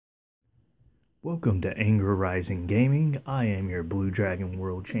Welcome to Anger Rising Gaming. I am your Blue Dragon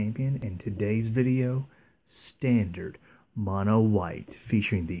World Champion, and today's video, Standard Mono White,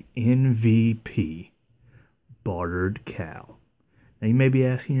 featuring the MVP, Bartered Cow. Now you may be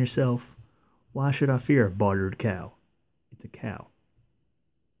asking yourself, why should I fear a Bartered Cow? It's a cow.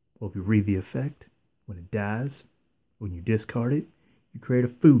 Well, if you read the effect, when it dies, when you discard it, you create a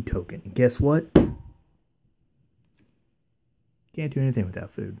food token. And guess what? Can't do anything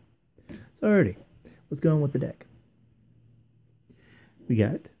without food. So alrighty, let's go on with the deck. We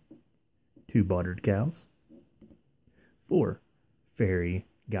got 2 Bartered Cows, 4 Fairy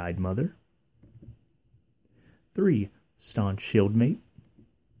Guide Mother, 3 Staunch Shieldmate,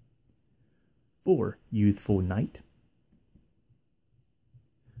 4 Youthful Knight,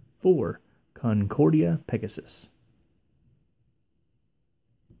 4 Concordia Pegasus,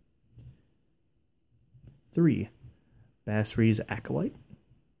 3 Basri's Acolyte,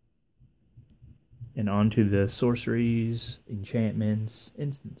 and on to the sorceries, enchantments,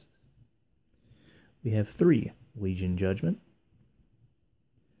 instances. We have 3 Legion Judgment,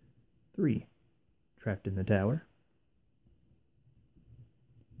 3 Trapped in the Tower,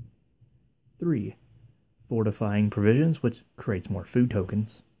 3 Fortifying Provisions, which creates more food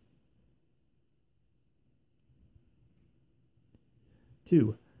tokens,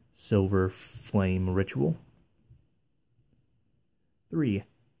 2 Silver Flame Ritual, 3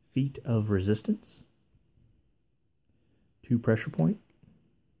 Feet of Resistance, 2 Pressure Point,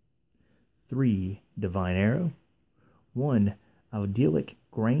 3 Divine Arrow, 1 Idyllic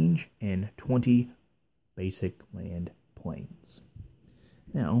Grange, and 20 Basic Land Plains.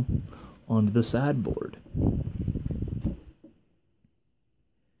 Now, onto the sideboard.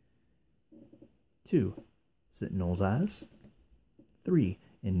 2 Sentinel's Eyes, 3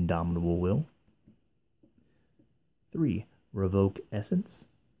 Indomitable Will, 3 Revoke Essence,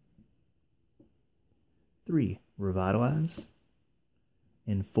 3 Revitalize,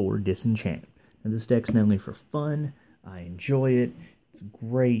 and 4 Disenchant. Now this deck's not only for fun, I enjoy it, it's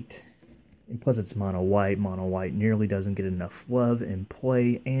great, and plus it's mono white. Mono white nearly doesn't get enough love in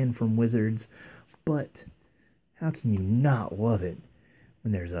play and from Wizards, but how can you not love it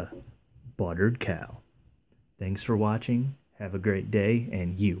when there's a Bartered Cow? Thanks for watching, have a great day,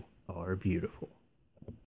 and you are beautiful.